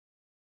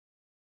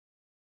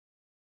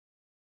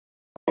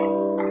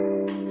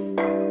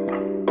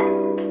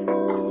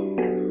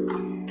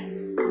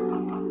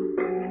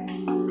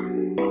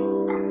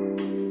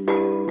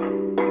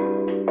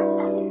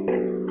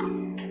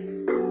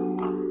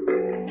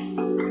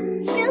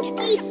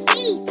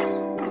Chuki.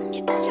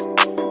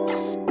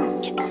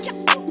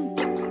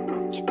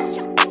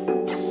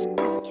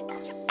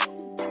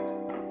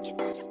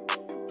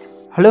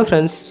 Hello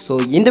friends, so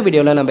in the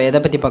video நம்ம எதை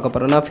பத்தி பார்க்க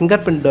போறோம்னா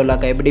fingerprint door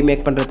lock எப்படி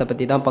மேக் பண்றத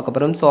பத்தி தான் பார்க்க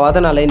போறோம். சோ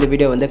அதனால இந்த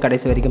வீடியோ வந்து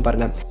கடைசி வரைக்கும்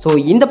பாருங்க. சோ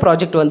இந்த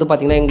ப்ராஜெக்ட் வந்து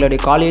பாத்தீங்கன்னா எங்களுடைய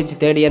காலேஜ்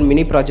 3rd இயர்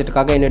மினி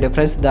ப்ராஜெக்ட்காக என்னோட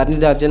फ्रेंड्स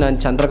தர்னிராஜன் and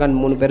சந்திரகாந்த்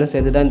மூணு பேரும்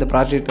சேர்ந்து தான் இந்த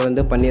ப்ராஜெக்ட்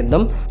வந்து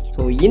பண்ணியிருந்தோம்.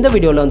 சோ இந்த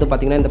வீடியோல வந்து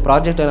பாத்தீங்கன்னா இந்த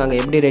ப்ராஜெக்ட்டை நாங்க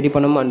எப்படி ரெடி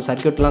பண்ணோம் and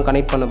சர்க்யூட்லாம்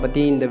கனெக்ட் பண்ண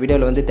பத்தி இந்த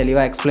வீடியோல வந்து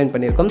தெளிவா எக்ஸ்பிளைன்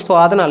பண்ணியிருக்கோம். சோ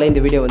அதனால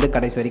இந்த வீடியோ வந்து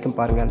கடைசி வரைக்கும்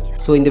பாருங்க.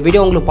 சோ இந்த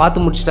வீடியோ உங்களுக்கு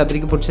பார்த்து முடிச்சிட்ட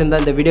பிறகு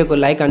பிடிச்சிருந்தா இந்த வீடியோக்கு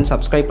லைக் and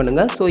subscribe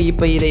பண்ணுங்க. சோ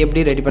இப்போ இதை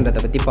எப்படி ரெடி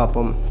பண்றத பத்தி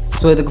பாப்போம்.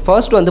 சோ இதுக்கு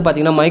ஃபர்ஸ்ட் வந்து பாத்தீங்கன்னா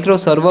மைக்ரோ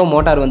சர்வோ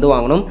மோட்டார் வந்து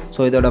வாங்கணும். ஸோ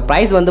இதோட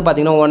ப்ரைஸ் வந்து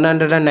பார்த்தீங்கன்னா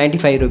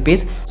 195 rupees.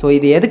 ஸோ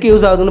இது எதுக்கு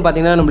யூஸ் ஆகுதுன்னு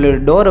பார்த்தீங்கன்னா நம்மளோட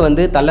டோர்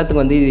வந்து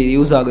தள்ளத்துக்கு வந்து இது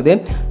யூஸ் ஆகுது.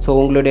 ஸோ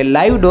உங்களுடைய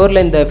லைவ்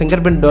டோரில் இந்த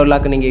ஃபிங்கர் பிரிண்ட் டோர்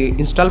லாக் நீங்கள்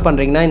இன்ஸ்டால்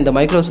பண்ணுறீங்கன்னா இந்த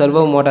மைக்ரோ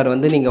சர்வோ மோட்டார்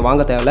வந்து நீங்கள்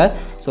வாங்க தேவையில்ல.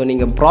 ஸோ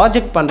நீங்கள்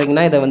ப்ராஜெக்ட்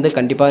பண்ணுறீங்கன்னா இதை வந்து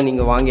கண்டிப்பாக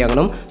நீங்கள் வாங்கி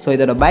ஆகணும். ஸோ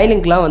இதோட பை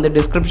லிங்க்லாம் வந்து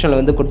டிஸ்கிரிப்ஷனில்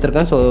வந்து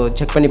கொடுத்துருக்கேன். ஸோ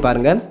செக் பண்ணி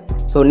பாருங்கள்.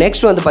 ஸோ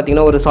நெக்ஸ்ட் வந்து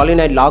பார்த்தீங்கன்னா ஒரு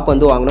சாலினாய்ட் லாக்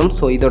வந்து வாங்கணும்.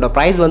 ஸோ இதோட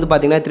ப்ரைஸ் வந்து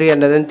பார்த்தீங்கன்னா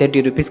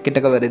 330 rupees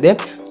கிட்டக்க வருது.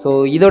 ஸோ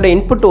இதோட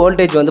இன்புட்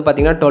வோல்டேஜ் வந்து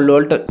பார்த்தீங்கன்னா 12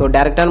 volt. ஸோ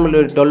டேரெக்டாக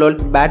நம்மளோட 12 volt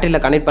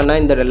பேட்டரியில் கனெக்ட்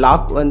பண்ணால் இந்த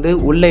லாக் வந்து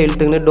உள்ளே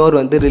இழுத்துக்கின்னு டோர்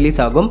வந்து ரிலீஸ்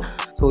ஆகும்.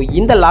 ஸோ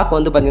இந்த லாக்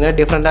வந்து பார்த்தீங்கன்னா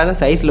டிஃப்ரெண்ட்டான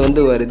சைஸில்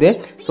வந்து வருது.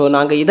 ஸோ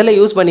நாங்கள் இதில்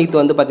யூஸ்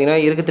பண்ணிக்கிட்டு வந்து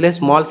பார்த்தீங்கன்னா இருக்கிறதுலே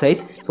ஸ்மால்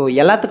சைஸ். ஸோ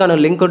எல்லாத்துக்கான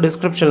லிங்க்கும்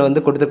டிஸ்கிரிப்ஷனில்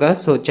வந்து கொடுத்துருக்கேன்.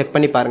 ஸோ செக்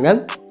பண்ணி பாருங்கள்.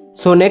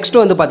 ஸோ நெக்ஸ்ட்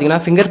வந்து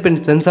பார்த்தீங்கன்னா ஃபிங்கர்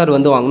பிரிண்ட் சென்சார்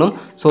வந்து வாங்கணும்.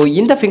 ஸோ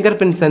இந்த ஃபிங்கர்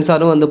பிரிண்ட்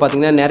சென்சாரும் வந்து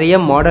பார்த்தீங்கன்னா நிறைய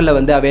மாடலில்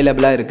வந்து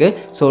அவைலபிளாக இருக்குது.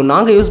 ஸோ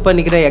நாங்கள் யூஸ்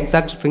பண்ணிக்கிற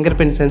exact finger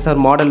print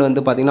sensor model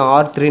வந்து பார்த்தீங்கன்னா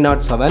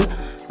R307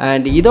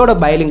 அண்ட் இதோட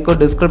பை லிங்க்கும்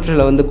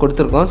டிஸ்கிரிப்ஷனில் வந்து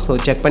கொடுத்துருக்கோம். ஸோ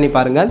செக் பண்ணி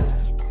பாருங்கள்.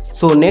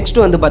 ஸோ நெக்ஸ்ட்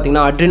வந்து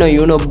பார்த்தீங்கன்னா Arduino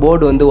Uno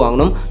போர்டு வந்து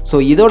வாங்கணும். ஸோ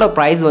இதோட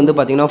ப்ரைஸ் வந்து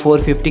பார்த்தீங்கன்னா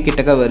 450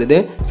 கிட்டக்க வருது.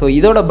 ஸோ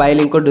இதோட பை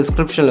லிங்க்கும்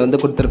டிஸ்கிரிப்ஷனில் வந்து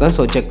கொடுத்துருக்கேன்.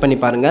 ஸோ செக் பண்ணி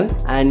பாருங்கள்.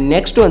 அண்ட்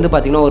நெக்ஸ்ட் வந்து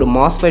பார்த்தீங்கன்னா ஒரு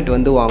மாஸ்ஃபெட்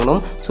வந்து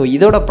வாங்கணும். ஸோ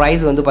இதோட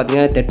ப்ரைஸ் வந்து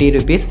பார்த்தீங்கன்னா 30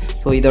 rupees.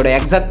 ஸோ இதோட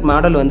எக்ஸாக்ட்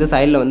மாடல் வந்து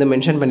சைடில் வந்து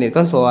மென்ஷன்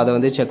பண்ணியிருக்கேன். ஸோ அதை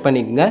வந்து செக்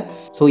பண்ணிக்கோங்க.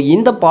 ஸோ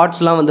இந்த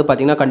பார்ட்ஸ்லாம் வந்து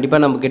பார்த்தீங்கன்னா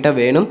கண்டிப்பாக நம்மக்கிட்ட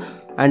வேணும்.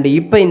 அண்ட்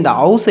இப்போ இந்த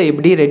ஹவுஸை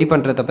எப்படி ரெடி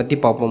பண்ணுறதை பற்றி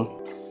பார்ப்போம்.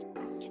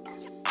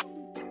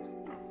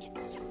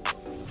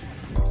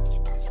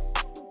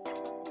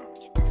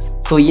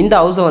 ஸோ இந்த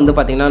ஹவுஸை வந்து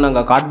பார்த்திங்கன்னா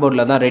நாங்கள்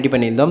கார்ட்போர்டில் தான் ரெடி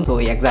பண்ணியிருந்தோம். ஸோ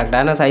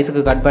எக்ஸாக்டான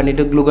சைஸுக்கு கட்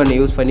பண்ணிவிட்டு க்ளூ கன்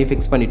யூஸ் பண்ணி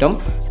ஃபிக்ஸ் பண்ணிட்டோம்.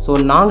 ஸோ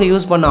நாங்கள்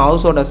யூஸ் பண்ண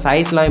ஹவுஸோட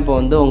சைஸ்லாம் இப்போ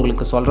வந்து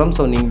உங்களுக்கு சொல்கிறோம்.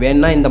 ஸோ நீங்கள்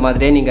வேணுன்னா இந்த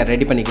மாதிரியே நீங்கள்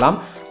ரெடி பண்ணிக்கலாம்.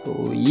 ஸோ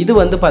இது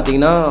வந்து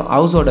பார்த்திங்கன்னா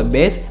ஹவுஸோட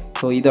பேஸ்.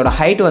 ஸோ இதோட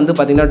ஹைட் வந்து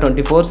பார்த்திங்கன்னா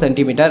 24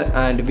 cm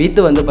அண்ட் வித்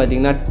வந்து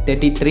பார்த்திங்கன்னா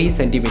 33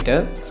 cm.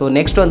 ஸோ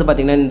நெக்ஸ்ட் வந்து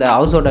பார்த்திங்கன்னா இந்த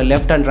ஹவுஸோட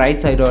லெஃப்ட் அண்ட்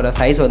ரைட் சைடோட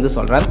சைஸ் வந்து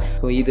சொல்கிறேன்.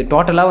 ஸோ இது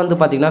டோட்டலாக வந்து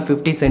பார்த்திங்கன்னா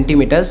 50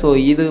 cm.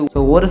 ஸோ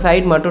ஒரு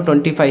சைடு மட்டும்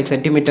 25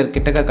 cm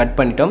கிட்டக்க கட்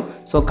பண்ணிட்டோம்.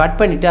 ஸோ கட்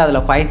பண்ணிவிட்டு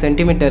அதில் 5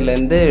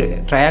 cmலேருந்து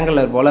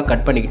ட்ரையாங்குலர் போல்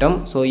கட் பண்ணிக்கிட்டோம்.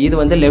 ஸோ இது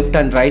வந்து left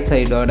and right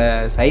சைடோட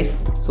size.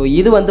 So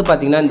இது வந்து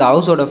பார்த்திங்கன்னா இந்த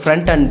ஹவுஸோட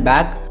ஃப்ரண்ட் அண்ட்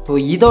பேக். ஸோ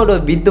இதோட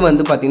வித்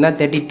வந்து பார்த்திங்கன்னா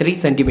 33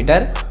 cm,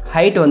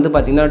 ஹைட் வந்து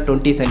பார்த்திங்கன்னா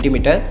 20 cm.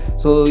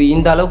 ஸோ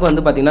இந்த அளவுக்கு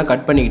வந்து பார்த்திங்கன்னா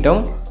கட் பண்ணிக்கிட்டோம்.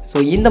 ஸோ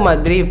இந்த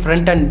மாதிரி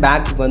ஃப்ரண்ட் அண்ட்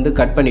பேக் வந்து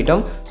கட்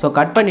பண்ணிட்டோம். ஸோ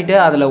கட் பண்ணிவிட்டு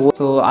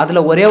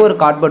அதில் ஒரே ஒரு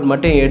கார்ட்போர்ட்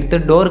மட்டும் எடுத்து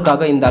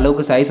டோருக்காக இந்த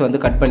அளவுக்கு சைஸ்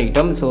வந்து கட்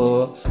பண்ணிக்கிட்டோம்.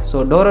 ஸோ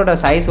டோரோட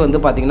சைஸ் வந்து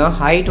பார்த்திங்கன்னா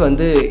ஹைட்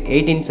வந்து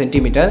 18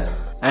 cm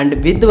அண்ட்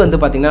வித் வந்து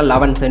பார்த்திங்கன்னா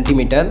 11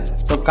 cm.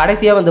 ஸோ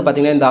கடைசியாக வந்து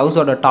பார்த்திங்கன்னா இந்த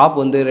ஹவுஸோட டாப்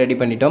வந்து ரெடி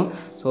பண்ணிட்டோம்.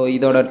 ஸோ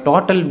இதோட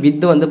டோட்டல்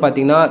வித் வந்து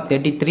பார்த்திங்கன்னா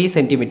 33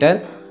 cm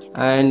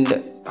அண்ட்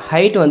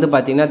ஹைட் வந்து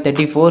பார்த்திங்கன்னா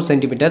 34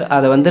 cm.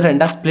 அதை வந்து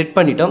ரெண்டாக ஸ்ப்ளிட்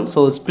பண்ணிட்டோம். ஸோ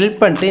ஸ்ப்ளிட்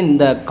பண்ணிட்டு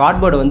இந்த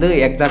கார்ட்போர்டை வந்து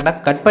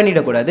எக்ஸாக்டாக கட்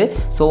பண்ணிடக்கூடாது.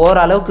 ஸோ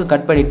ஓரளவுக்கு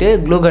கட் பண்ணிவிட்டு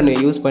க்ளூ கன்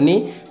யூஸ் பண்ணி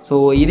ஸோ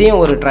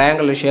இதையும் ஒரு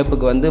ட்ரையாங்குலர்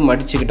ஷேப்புக்கு வந்து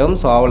மடிச்சுக்கிட்டோம்.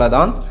 ஸோ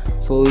அவ்வளோதான்.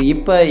 ஸோ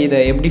இப்போ இதை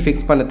எப்படி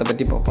ஃபிக்ஸ் பண்ணதை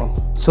பற்றி பார்ப்போம்.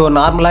 ஸோ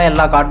நார்மலாக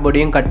எல்லா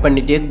கார்ட்போர்டையும் கட்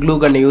பண்ணிவிட்டு க்ளூ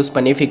கன்னை யூஸ்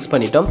பண்ணி ஃபிக்ஸ்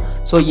பண்ணிட்டோம்.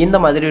 ஸோ இந்த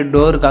மாதிரி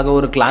டோருக்காக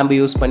ஒரு கிளாம்பு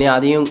யூஸ் பண்ணி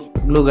அதையும்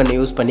க்ளூ கன்னை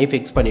யூஸ் பண்ணி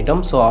ஃபிக்ஸ்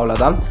பண்ணிட்டோம். ஸோ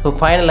அவ்வளோதான். ஸோ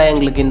ஃபைனலாக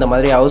எங்களுக்கு இந்த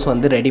மாதிரி ஹவுஸ்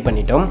வந்து ரெடி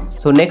பண்ணிட்டோம்.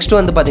 ஸோ நெக்ஸ்ட்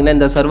வந்து பார்த்திங்கன்னா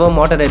இந்த சர்வோ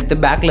மோட்டர் எடுத்து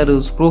பேக்கில்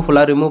ஸ்க்ரூ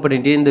ஃபுல்லாக ரிமூவ்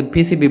பண்ணிவிட்டு இந்த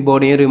பிசிபி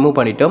போர்டையும் ரிமூவ்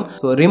பண்ணிட்டோம்.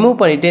 ஸோ ரிமூவ்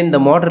பண்ணிவிட்டு இந்த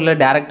மோட்டரில்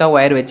டேரெக்டாக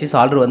ஒயர் வச்சு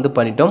சால்டர் வந்து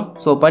பண்ணிட்டோம்.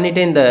 ஸோ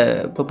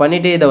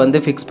பண்ணிவிட்டு இதை வந்து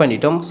ஃபிக்ஸ்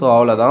பண்ணிட்டோம். ஸோ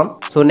அவ்வளோதான்.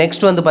 ஸோ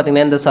நெக்ஸ்ட் வந்து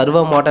பார்த்திங்கன்னா இந்த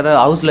சர்வோ மோட்டரை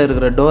ஹவுஸில்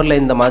இருக்கிற டோரில்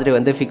இந்த மாதிரி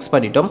வந்து ஃபிக்ஸ்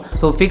பண்ணிட்டோம்.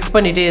 ஸோ ஃபிக்ஸ்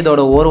பண்ணிவிட்டு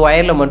இதோட ஒரு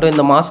ஒயரில் மட்டும்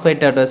இந்த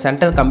மாஸ்பெட்டோட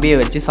சென்டர் கம்பியை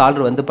வச்சு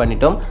சால்டர் வந்து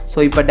பண்ணிட்டோம். ஸோ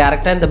இப்போ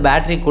டேரெக்டாக இந்த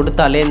பேட்டரி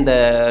கொடுத்தாலே இந்த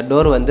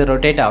டோர் வந்து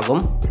ரொட்டேட்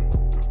ஆகும்.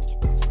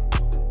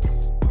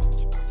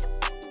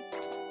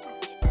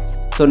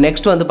 ஸோ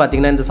நெக்ஸ்ட் வந்து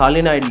பார்த்திங்கன்னா இந்த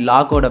சாலினாய்ட்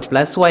லாக்கோட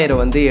ப்ளஸ் ஒயரை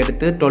வந்து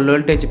எடுத்து 12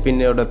 voltage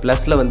பின்னோட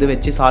ப்ளஸில் வந்து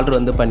வச்சு சால்டர்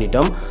வந்து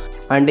பண்ணிட்டோம்.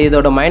 அண்ட்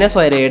இதோட மைனஸ்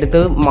ஒயரை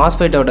எடுத்து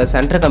மாஸ்பெட்டோட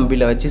சென்டர்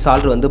கம்பியில் வச்சு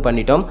சால்டர் வந்து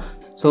பண்ணிட்டோம்.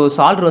 ஸோ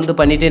சால்டர் வந்து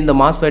பண்ணிவிட்டு இந்த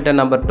மாஸ்பெட்டை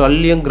நம்பர்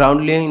 12லையும்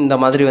கிரவுண்ட்லேயும் இந்த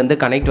மாதிரி வந்து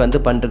கனெக்ட் வந்து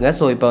பண்ணுறேங்க.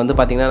 ஸோ இப்போ வந்து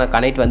பார்த்திங்கன்னா நான்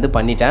கனெக்ட் வந்து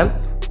பண்ணிட்டேன்.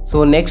 ஸோ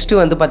நெக்ஸ்ட்டு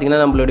வந்து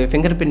பார்த்திங்கன்னா நம்மளுடைய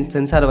ஃபிங்கர் பிரிண்ட்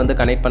சென்சாரை வந்து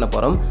கனெக்ட் பண்ண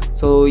போகிறோம்.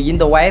 ஸோ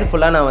இந்த ஒயர்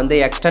ஃபுல்லாக நான் வந்து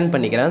எக்ஸ்டெண்ட்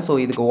பண்ணிக்கிறேன். ஸோ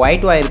இதுக்கு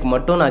ஒயிட் ஒயருக்கு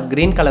மட்டும் நான்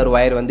க்ரீன் கலர்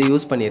ஒயர் வந்து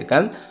யூஸ்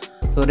பண்ணியிருக்கேன்.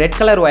 ஸோ ரெட்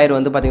கலர் ஒயர்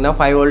வந்து பார்த்திங்கன்னா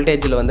 5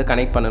 வோல்டேஜில் வந்து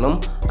கனெக்ட் பண்ணணும்.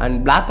 அண்ட்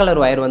பிளாக் கலர்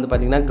ஒயர் வந்து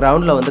பார்த்திங்கன்னா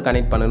கிரவுண்டில் வந்து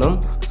கனெக்ட் பண்ணணும்.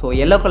 ஸோ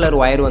எல்லோ கலர்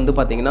ஒயர் வந்து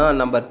பார்த்திங்கன்னா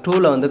நம்பர்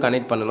 2ல் வந்து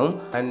கனெக்ட் பண்ணணும்.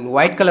 அண்ட்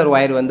ஒயிட் கலர்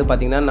ஒயர் வந்து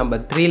பார்த்திங்கன்னா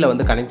நம்பர் 3ல்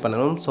வந்து கனெக்ட்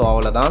பண்ணணும். ஸோ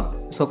அவ்வளோதான்.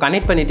 ஸோ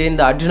கனெக்ட் பண்ணிவிட்டு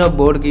இந்த Arduino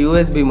போர்டுக்கு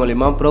USB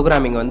மூலிமா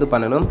ப்ரோக்ராமிங் வந்து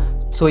பண்ணணும்.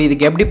 ஸோ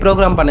இதுக்கு எப்படி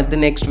ப்ரோக்ராம்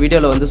பண்ணது நெக்ஸ்ட்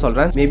வீடியோவில் வந்து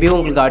சொல்கிறேன். மேபி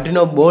உங்களுக்கு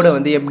Arduino போர்டை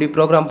வந்து எப்படி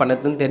ப்ரோக்ராம்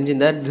பண்ணதுன்னு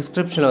தெரிஞ்சிருந்தா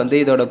டிஸ்கிரிப்ஷனில் வந்து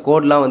இதோட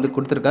கோட்லாம் வந்து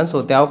கொடுத்துருக்கேன். ஸோ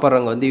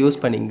தேவைப்படுறவங்க வந்து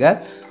யூஸ் பண்ணிங்க.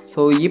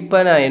 ஸோ இப்போ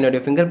நான் என்னுடைய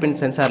ஃபிங்கர் பிரிண்ட்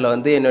சென்சாரில்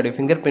வந்து என்னுடைய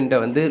ஃபிங்கர் பிரிண்ட்டை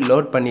வந்து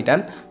லோட்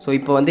பண்ணிட்டேன். ஸோ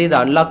இப்போ வந்து இது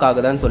அன்லாக்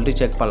ஆகுதான்னு சொல்லிட்டு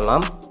செக்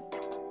பண்ணலாம்.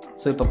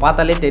 ஸோ இப்போ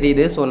பார்த்தாலே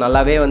தெரியுது. ஸோ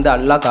நல்லாவே வந்து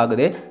அன்லாக்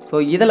ஆகுது.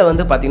 ஸோ இதில்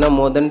வந்து பார்த்திங்கன்னா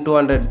மோர் தென்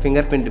 200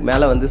 ஃபிங்கர் பிரிண்ட்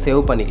மேலே வந்து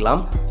சேவ்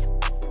பண்ணிக்கலாம்.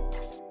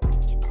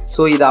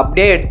 ஸோ இதை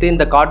அப்படியே எடுத்து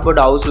இந்த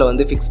கார்ட்போர்ட் ஹவுஸில்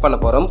வந்து ஃபிக்ஸ் பண்ண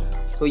போகிறோம்.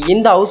 ஸோ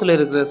இந்த ஹவுஸில்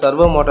இருக்கிற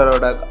சர்வோ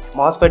மோட்டரோட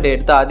மாஸ்ஃபெட்டை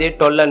எடுத்து அதே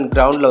 12 அண்ட்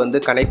கிரவுண்டில் வந்து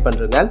கனெக்ட்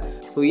பண்ணுறேங்க.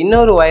 ஸோ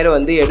இன்னொரு ஒயரை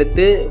வந்து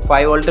எடுத்து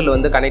 5 வோல்ட்டில்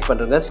வந்து கனெக்ட்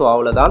பண்ணுறேங்க. ஸோ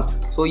அவ்வளோதான்.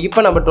 ஸோ இப்போ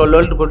நம்ம 12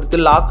 வோல்ட் கொடுத்து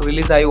லாக்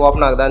ரிலீஸ் ஆகி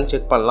ஓப்பன் ஆகுதான்னு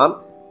செக் பண்ணலாம்.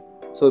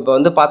 ஸோ இப்போ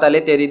வந்து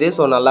பார்த்தாலே தெரியுது.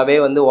 ஸோ நல்லாவே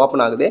வந்து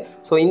ஓப்பன் ஆகுது.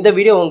 ஸோ இந்த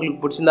வீடியோ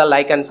உங்களுக்கு பிடிச்சிருந்தா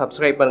லைக் அண்ட்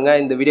சப்ஸ்கிரைப் பண்ணுங்கள்.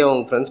 இந்த வீடியோ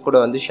உங்கள் ஃப்ரெண்ட்ஸ் கூட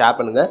வந்து ஷேர்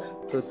பண்ணுங்கள்.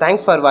 ஸோ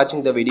தேங்க்ஸ் ஃபார்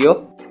வாட்சிங் த வீடியோ.